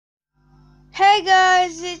Hey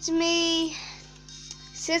guys, it's me,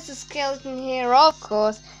 Sister Skeleton here, of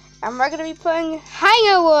course, and we're going to be playing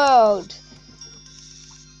Hangar World.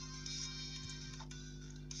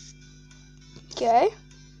 Okay,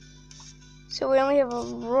 so we only have a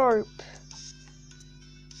rope.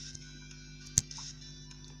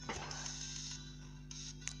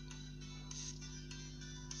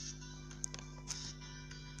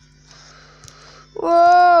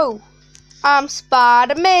 Whoa, I'm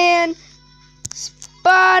Spider-Man.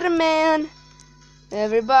 Spider-Man,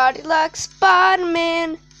 everybody likes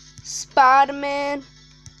Spider-Man, Spider-Man,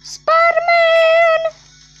 Spider-Man.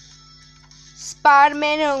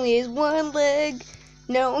 Spider-Man only has one leg,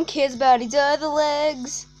 no one cares about his other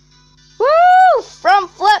legs. Woo! Front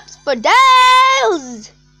flips for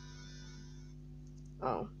days!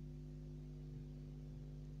 Oh.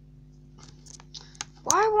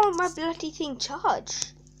 Why won't my bloody thing charge?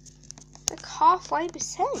 Like halfway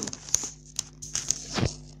percent.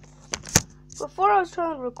 Before I was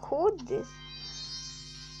trying to record this.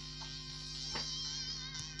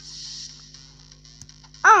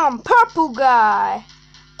 I'm Purple Guy.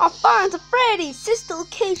 I find the Freddy sister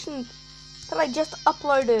location that I just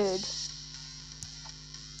uploaded.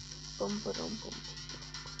 Boom, boom, boom.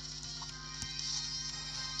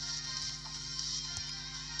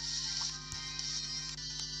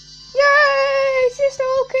 Yay! Sister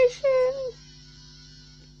location.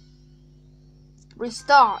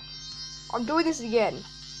 Restart. I'm doing this again.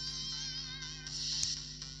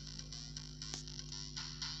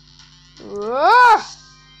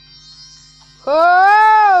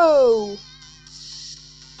 Oh!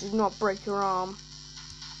 Do not break your arm.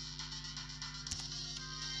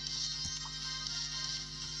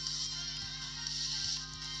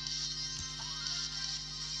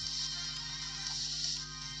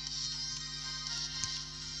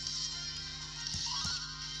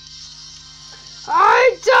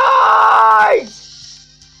 I died!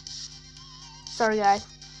 Sorry guys,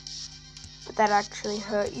 but that actually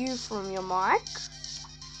hurt you from your mic.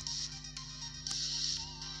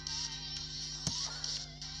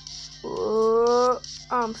 Whoa,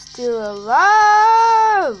 I'm still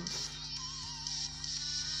alive!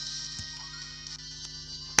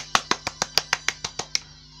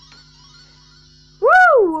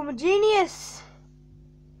 Woo! I'm a genius!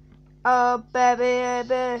 Oh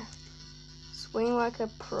baby, swing like a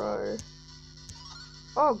pro.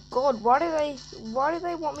 Oh God, why do they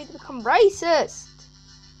want me to become racist?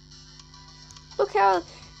 Look how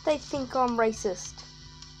they think I'm racist.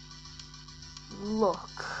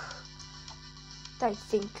 Look. They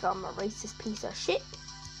think I'm a racist piece of shit.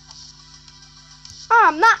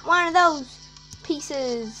 I'm not one of those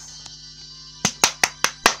pieces.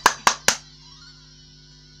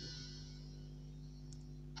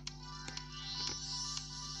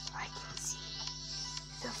 I can see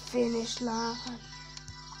the finish line.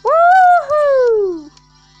 Woohoo!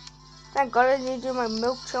 Thank God I didn't do my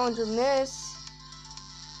milk challenge on this.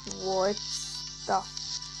 What's the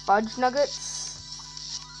fudge nuggets?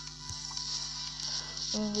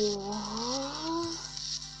 What?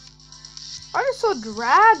 I just saw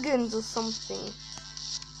dragons or something.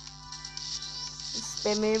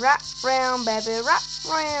 Spin me right round, baby, right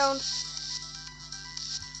round.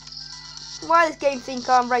 Why does this game think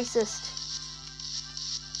I'm racist?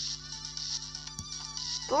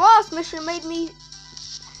 The last mission made me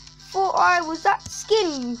thought I was that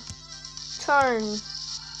skin tone.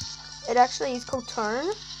 It actually is called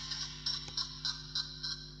turn.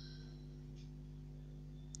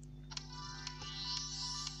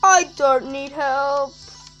 I don't need help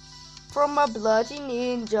from a bloody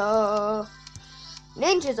ninja.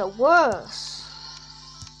 Ninjas are worse.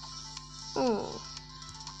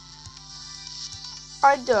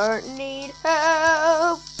 I don't need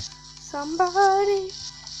help. Somebody,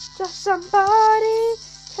 just somebody,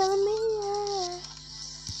 telling me yeah.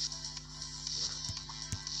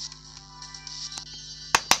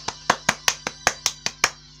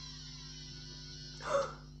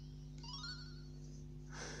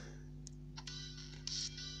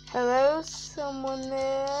 Hello, someone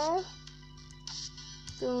there?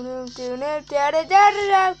 So,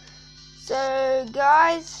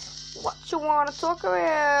 guys, what you want to talk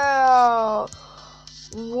about?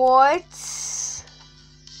 What?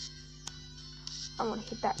 I'm gonna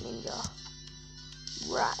hit that ninja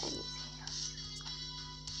right in his hands.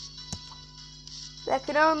 There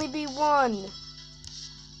can only be one.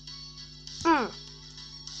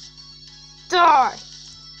 Die!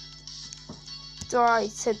 I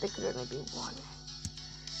said there could only be one.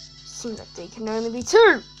 Seems like there can only be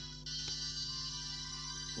two.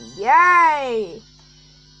 Yay!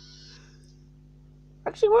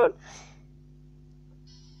 Actually,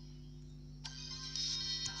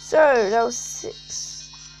 So that was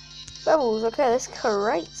 6 levels. Okay, let's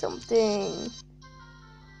create something.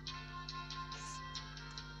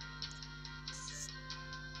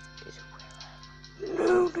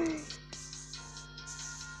 No.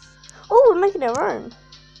 Oh, we're making our own.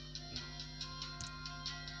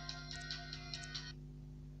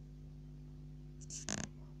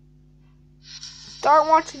 Don't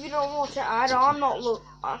watch if you don't want to add on. Not look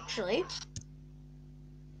actually.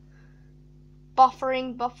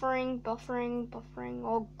 Buffering.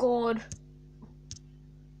 Oh god.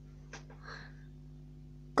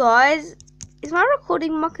 Guys, is my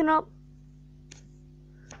recording mucking up?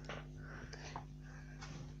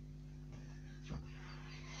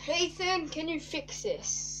 Ethan, can you fix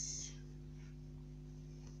this?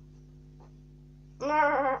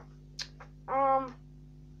 No.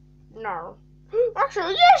 No.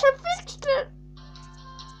 Actually, yes, I fixed it.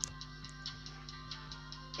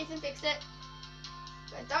 Ethan fixed it.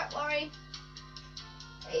 But don't worry.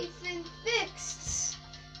 Ethan fixed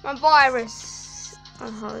my virus. I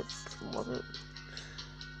hope it wasn't.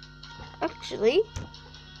 Actually,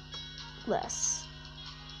 let's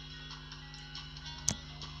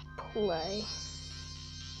play.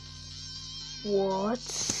 What?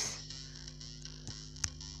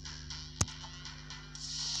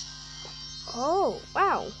 Oh,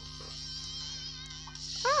 wow.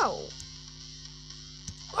 Ow.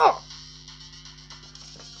 Oh.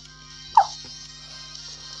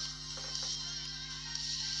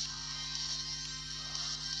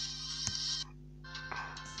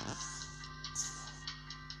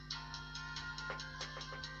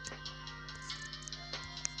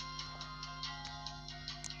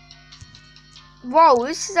 Whoa,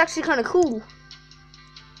 this is actually kind of cool.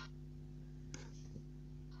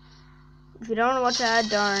 If you don't know what to add,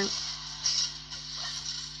 darn.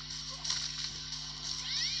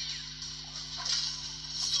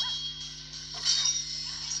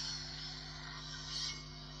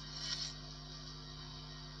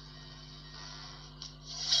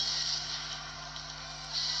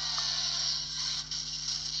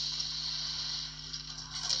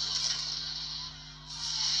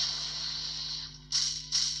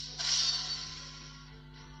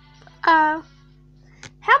 How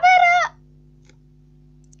about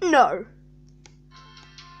no.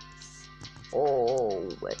 Oh,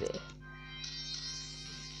 baby.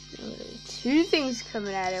 Two things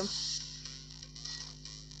coming at him.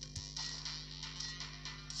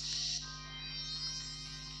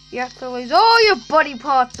 You have to lose all your body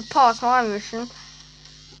parts to pass my mission.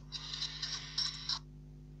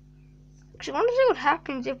 Actually, I want to see what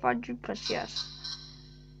happens if I do press yes.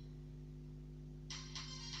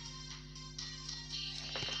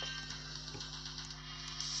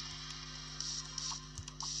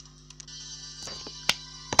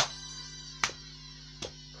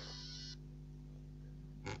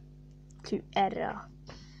 To editor.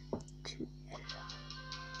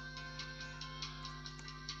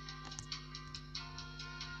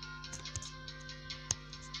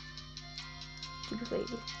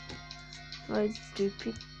 Duplicate. I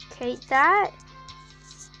duplicate that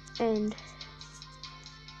and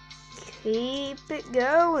keep it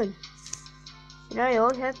going. You know, you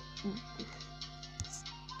always have.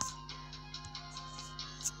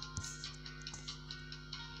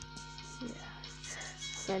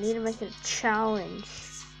 I need to make it a challenge.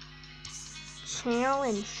 They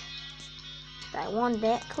want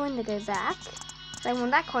that coin to go back. They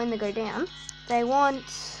want that coin to go down. They want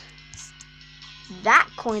that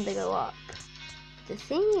coin to go up. The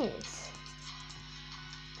thing is,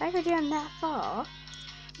 if I go down that far,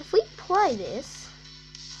 if we play this,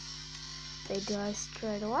 they die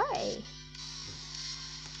straight away.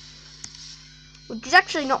 Which is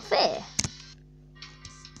actually not fair.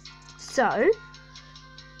 So,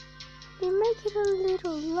 we make it a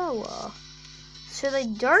little lower so they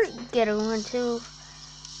don't get on until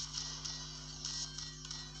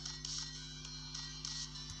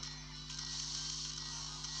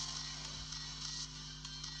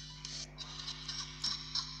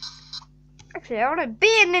actually I want to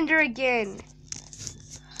be a ninja again.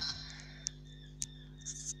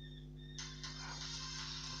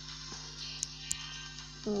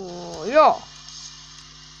 Oh yeah.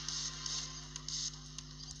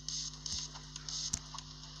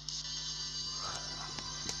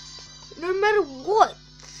 No matter what.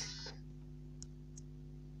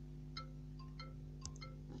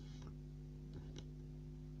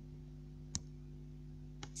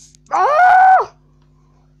 Oh!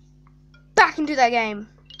 Back into that game.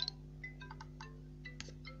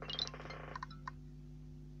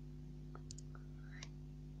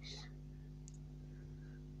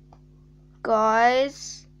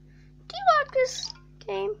 Guys, this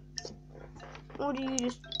game? Or do you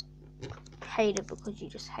just hate it because you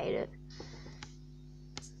just hate it?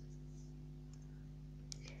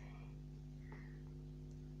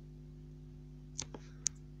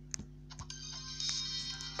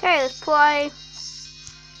 Okay, let's play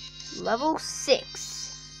level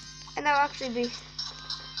 6. And that'll actually be...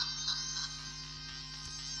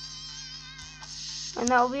 And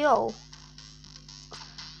that'll be all.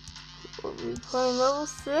 We'll be playing level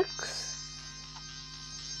 6.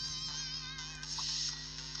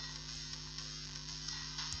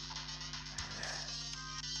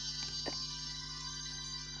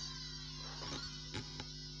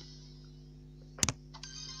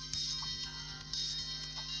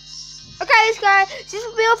 Okay, guys, this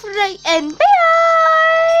will be all for today, and bye!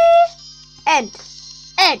 End.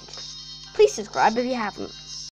 Please subscribe if you haven't.